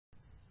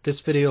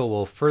This video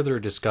will further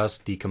discuss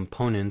the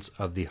components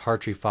of the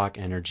Hartree-Fock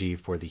energy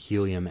for the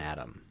helium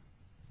atom.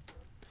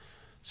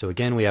 So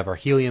again, we have our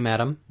helium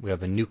atom. We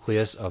have a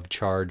nucleus of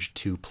charge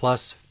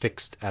 2+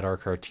 fixed at our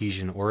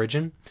Cartesian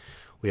origin.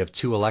 We have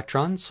 2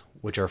 electrons,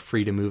 which are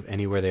free to move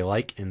anywhere they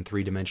like in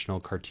three-dimensional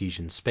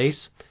Cartesian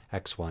space,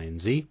 x, y,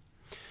 and z.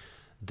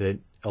 The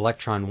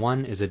electron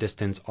 1 is a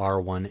distance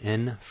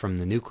r1n from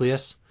the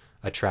nucleus,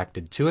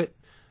 attracted to it.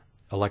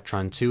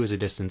 Electron 2 is a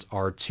distance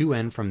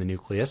r2n from the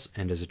nucleus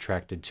and is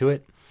attracted to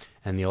it.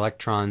 And the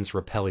electrons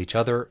repel each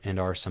other and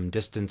are some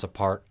distance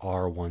apart,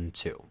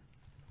 r12.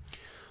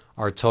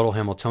 Our total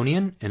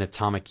Hamiltonian in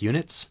atomic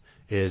units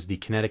is the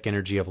kinetic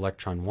energy of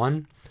electron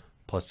 1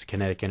 plus the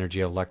kinetic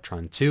energy of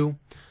electron 2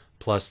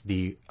 plus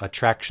the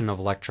attraction of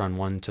electron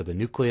 1 to the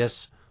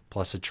nucleus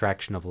plus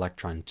attraction of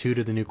electron 2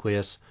 to the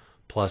nucleus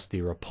plus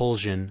the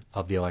repulsion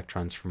of the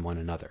electrons from one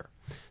another.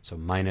 So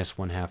minus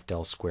 1/2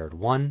 del squared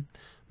 1,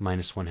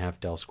 minus 1/2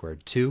 del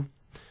squared 2,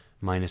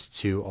 minus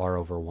 2r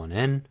over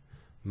 1n,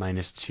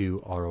 minus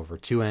 2r over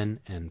 2n,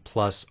 and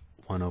plus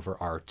 1 over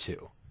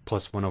r2,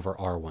 plus 1 over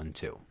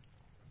r12.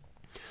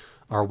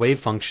 Our wave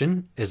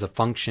function is a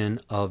function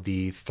of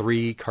the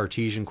 3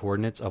 Cartesian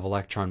coordinates of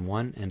electron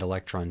 1 and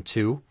electron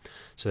 2,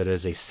 so that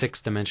is a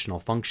 6-dimensional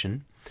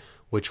function,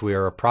 which we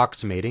are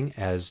approximating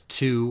as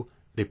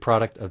the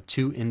product of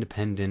 2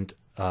 independent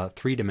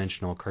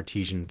 3-dimensional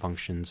Cartesian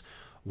functions,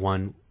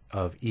 one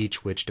of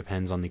each which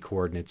depends on the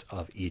coordinates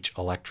of each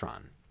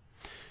electron.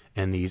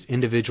 And these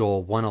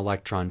individual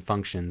one-electron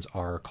functions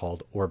are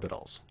called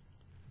orbitals.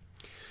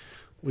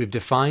 We've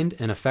defined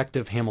an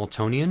effective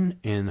Hamiltonian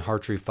in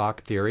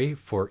Hartree-Fock theory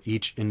for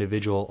each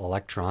individual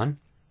electron,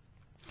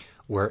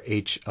 where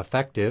H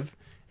effective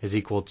is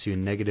equal to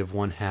negative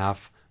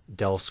 1/2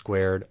 del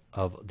squared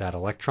of that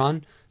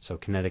electron, so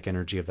kinetic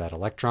energy of that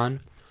electron,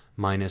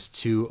 minus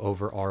 2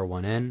 over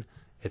r1n,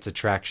 its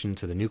attraction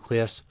to the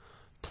nucleus,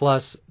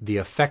 plus the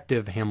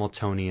effective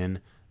Hamiltonian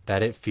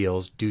that it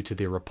feels due to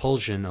the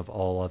repulsion of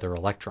all other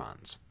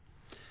electrons.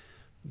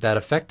 That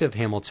effective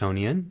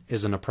Hamiltonian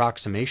is an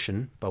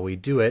approximation, but we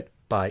do it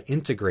by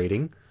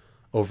integrating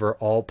over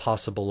all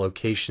possible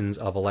locations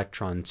of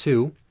electron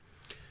 2.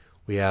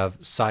 We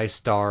have psi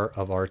star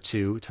of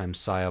r2 times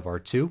psi of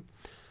r2.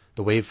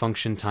 The wave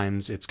function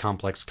times its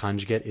complex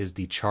conjugate is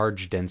the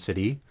charge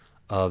density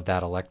of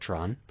that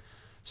electron.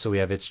 So we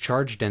have its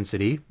charge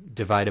density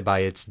divided by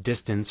its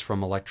distance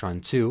from electron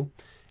 2,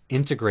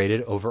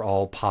 integrated over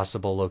all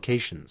possible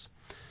locations.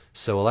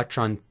 So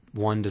electron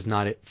 1 does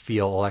not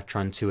feel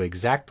electron 2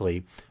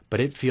 exactly, but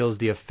it feels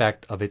the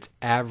effect of its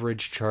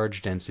average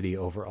charge density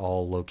over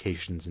all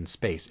locations in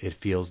space. It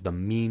feels the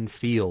mean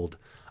field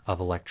of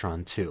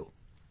electron 2.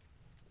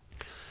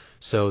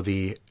 So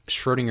the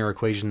Schrodinger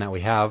equation that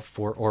we have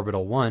for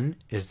orbital 1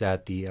 is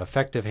that the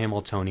effective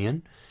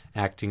Hamiltonian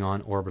acting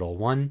on orbital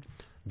 1,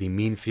 the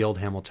mean field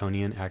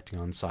Hamiltonian acting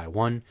on psi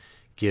 1,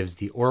 gives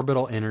the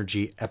orbital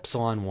energy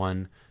epsilon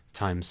 1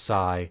 times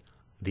psi,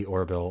 the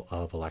orbital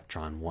of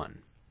electron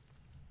 1.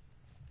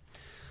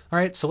 All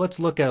right, so let's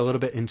look a little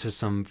bit into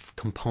some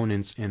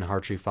components in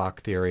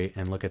Hartree-Fock theory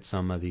and look at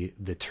some of the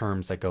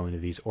terms that go into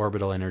these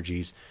orbital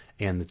energies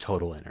and the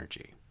total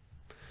energy.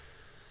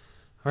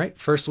 All right,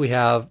 first we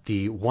have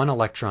the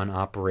one-electron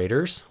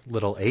operators,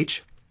 little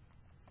h.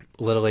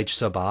 Little h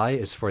sub I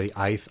is for the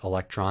ith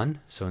electron,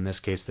 so in this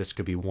case this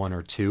could be 1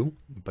 or 2,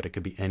 but it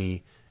could be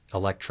any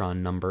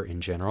electron number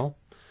in general.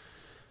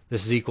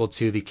 This is equal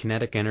to the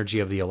kinetic energy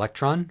of the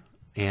electron,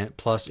 and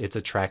plus its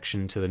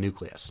attraction to the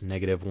nucleus,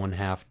 negative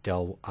 1/2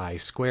 del I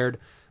squared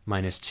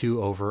minus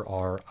 2 over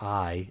r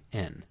I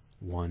n,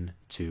 1,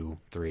 2,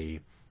 3,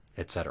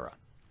 etc.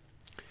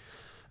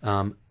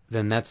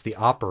 Then that's the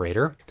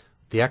operator.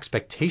 The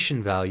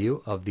expectation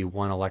value of the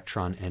one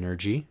electron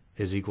energy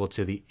is equal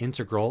to the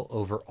integral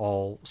over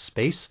all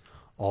space,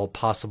 all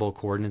possible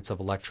coordinates of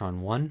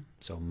electron 1,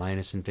 so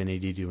minus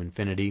infinity to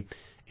infinity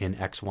in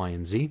x, y,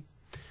 and z,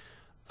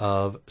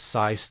 of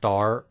psi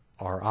star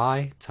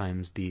Ri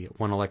times the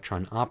one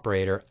electron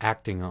operator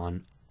acting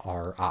on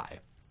Ri.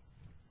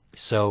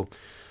 So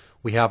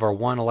we have our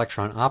one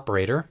electron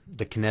operator,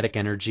 the kinetic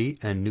energy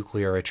and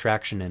nuclear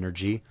attraction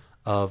energy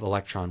of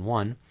electron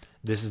 1.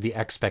 This is the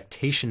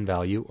expectation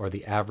value or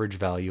the average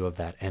value of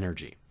that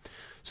energy.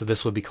 So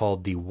this would be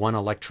called the one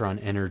electron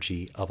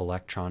energy of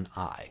electron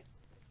I.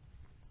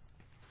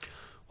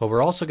 What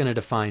we're also going to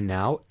define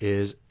now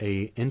is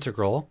an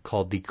integral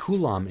called the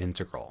Coulomb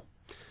integral.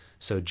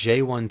 So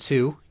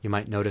J12, you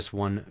might notice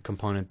one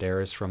component there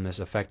is from this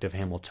effective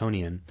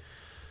Hamiltonian.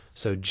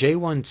 So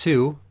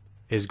J12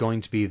 is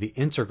going to be the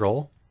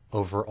integral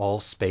over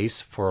all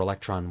space for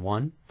electron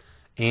 1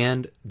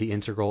 and the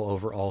integral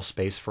over all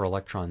space for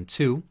electron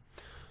 2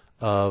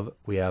 of,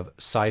 we have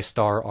psi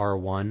star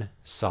R1,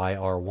 psi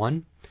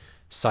R1.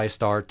 Psi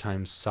star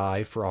times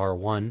psi for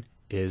R1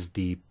 is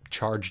the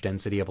charge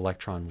density of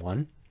electron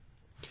 1.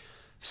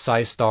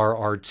 Psi star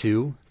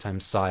R2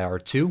 times psi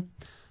R2.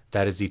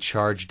 That is the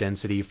charge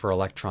density for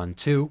electron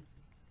 2.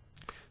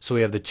 So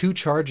we have the 2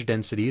 charge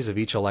densities of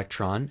each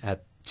electron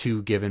at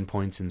 2 given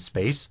points in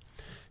space,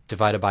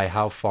 divided by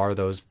how far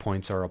those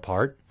points are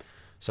apart.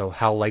 So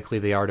how likely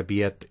they are to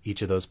be at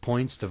each of those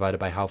points divided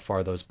by how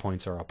far those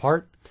points are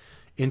apart,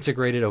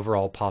 integrated over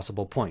all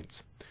possible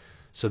points.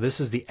 So this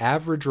is the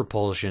average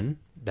repulsion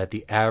that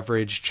the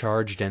average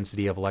charge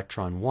density of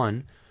electron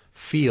 1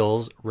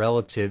 feels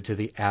relative to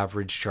the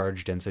average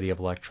charge density of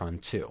electron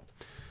 2.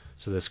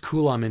 So this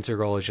Coulomb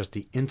integral is just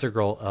the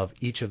integral of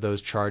each of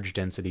those charge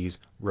densities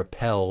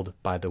repelled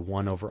by the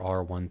 1 over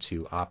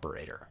r12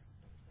 operator.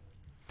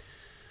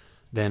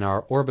 Then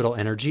our orbital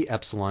energy,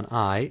 epsilon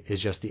I,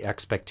 is just the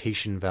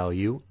expectation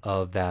value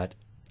of that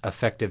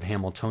effective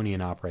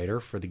Hamiltonian operator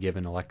for the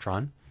given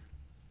electron.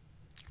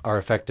 Our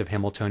effective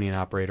Hamiltonian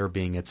operator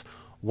being its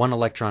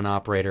one-electron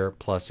operator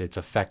plus its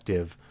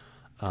effective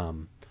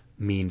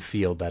mean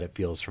field that it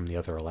feels from the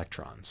other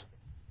electrons.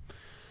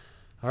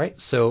 All right,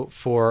 so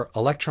for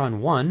electron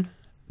 1,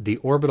 the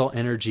orbital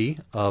energy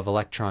of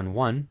electron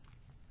 1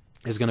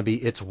 is going to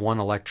be its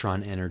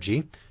one-electron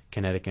energy,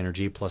 kinetic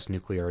energy plus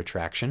nuclear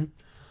attraction,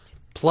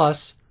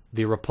 plus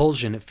the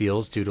repulsion it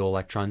feels due to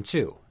electron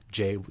 2,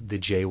 the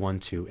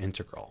J12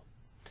 integral.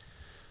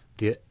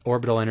 The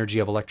orbital energy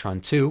of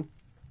electron 2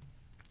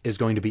 is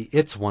going to be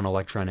its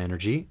one-electron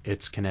energy,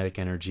 its kinetic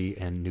energy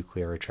and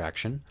nuclear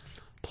attraction,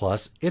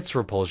 plus its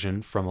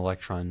repulsion from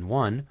electron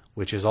 1,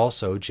 which is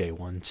also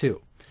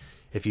J12.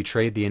 If you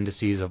trade the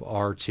indices of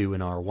R2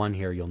 and R1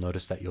 here, you'll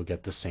notice that you'll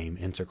get the same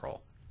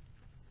integral.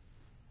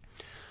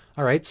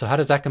 All right, so how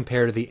does that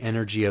compare to the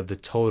energy of the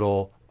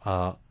total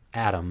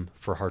atom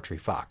for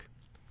Hartree-Fock?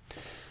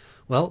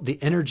 Well,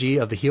 the energy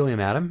of the helium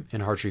atom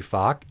in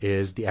Hartree-Fock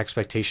is the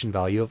expectation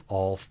value of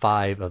all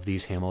 5 of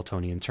these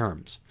Hamiltonian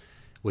terms,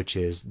 which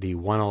is the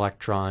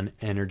one-electron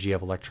energy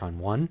of electron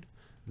 1,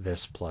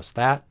 this plus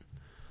that,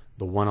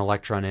 the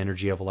one-electron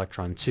energy of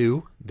electron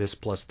 2, this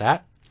plus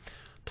that,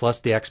 plus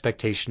the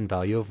expectation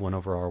value of 1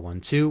 over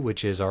r12,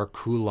 which is our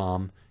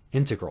Coulomb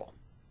integral.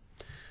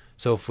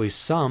 So if we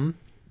sum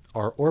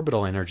our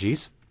orbital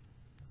energies,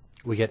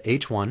 we get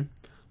h1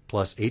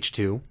 plus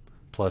h2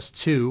 plus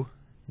 2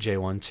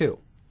 J12.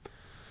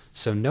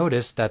 So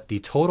notice that the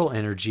total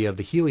energy of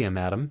the helium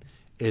atom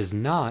is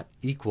not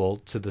equal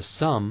to the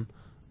sum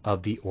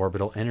of the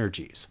orbital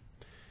energies.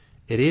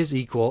 It is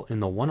equal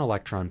in the 1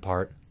 electron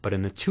part, but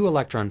in the 2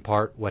 electron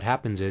part, what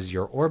happens is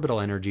your orbital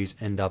energies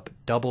end up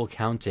double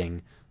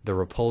counting the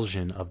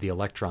repulsion of the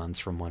electrons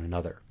from one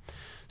another.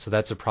 So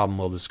that's a problem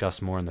we'll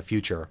discuss more in the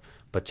future,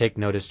 but take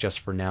notice just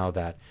for now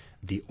that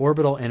the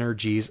orbital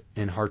energies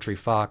in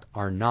Hartree-Fock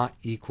are not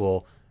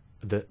equal,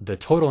 the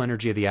total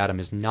energy of the atom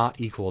is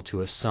not equal to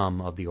a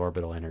sum of the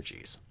orbital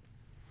energies.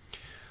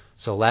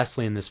 So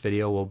lastly in this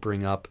video, we'll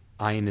bring up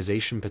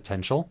ionization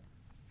potential.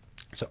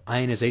 So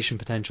ionization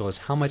potential is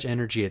how much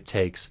energy it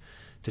takes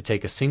to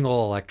take a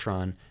single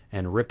electron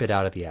and rip it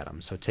out of the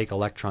atom. So take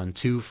electron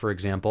 2, for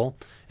example,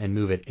 and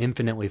move it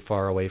infinitely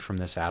far away from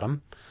this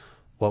atom.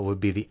 What would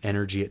be the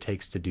energy it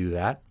takes to do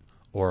that?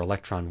 Or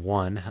electron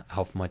 1,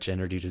 how much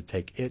energy to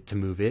take it to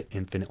move it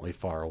infinitely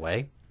far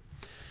away?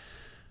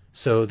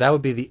 So that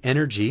would be the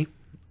energy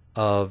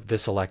of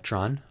this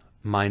electron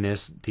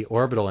minus the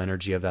orbital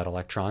energy of that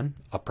electron,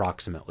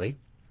 approximately.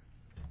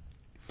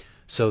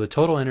 So the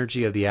total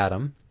energy of the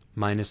atom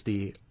minus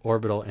the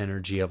orbital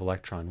energy of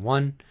electron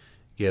 1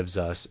 gives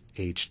us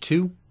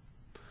H2.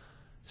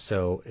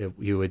 So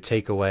you would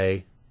take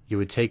away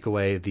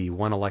the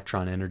 1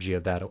 electron energy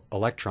of that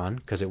electron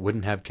because it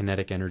wouldn't have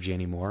kinetic energy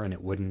anymore and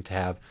it wouldn't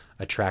have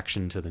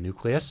attraction to the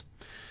nucleus,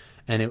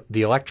 and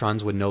the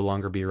electrons would no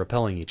longer be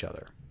repelling each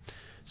other.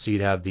 So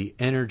you'd have the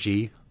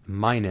energy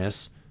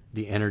minus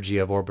the energy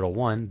of orbital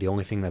 1. The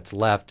only thing that's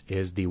left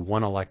is the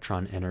 1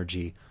 electron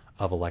energy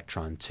of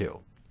electron 2.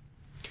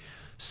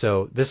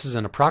 So this is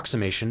an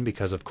approximation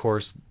because, of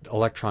course,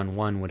 electron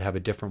 1 would have a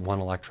different 1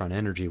 electron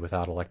energy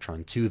without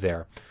electron 2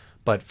 there.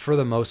 But for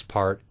the most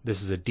part,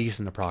 this is a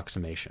decent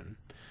approximation.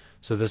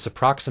 So this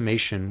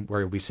approximation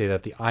where we say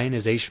that the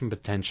ionization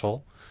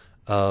potential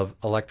of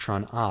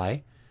electron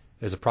I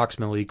is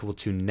approximately equal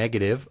to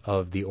negative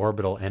of the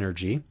orbital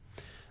energy.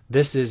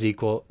 This is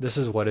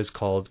what is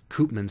called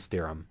Koopmans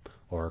Theorem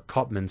or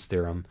Koopmans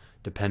Theorem,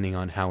 depending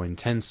on how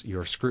intense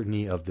your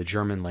scrutiny of the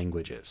German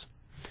language is.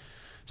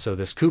 So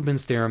this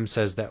Koopmans Theorem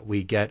says that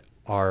we can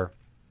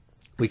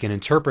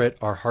interpret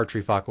our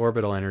Hartree-Fock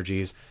orbital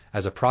energies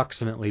as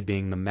approximately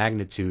being the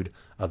magnitude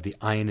of the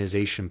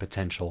ionization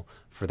potential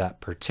for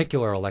that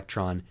particular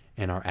electron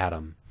in our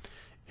atom.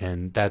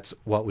 And that's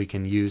what we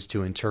can use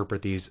to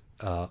interpret these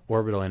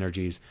orbital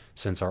energies,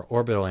 since our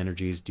orbital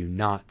energies do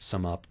not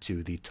sum up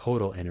to the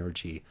total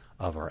energy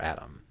of our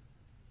atom.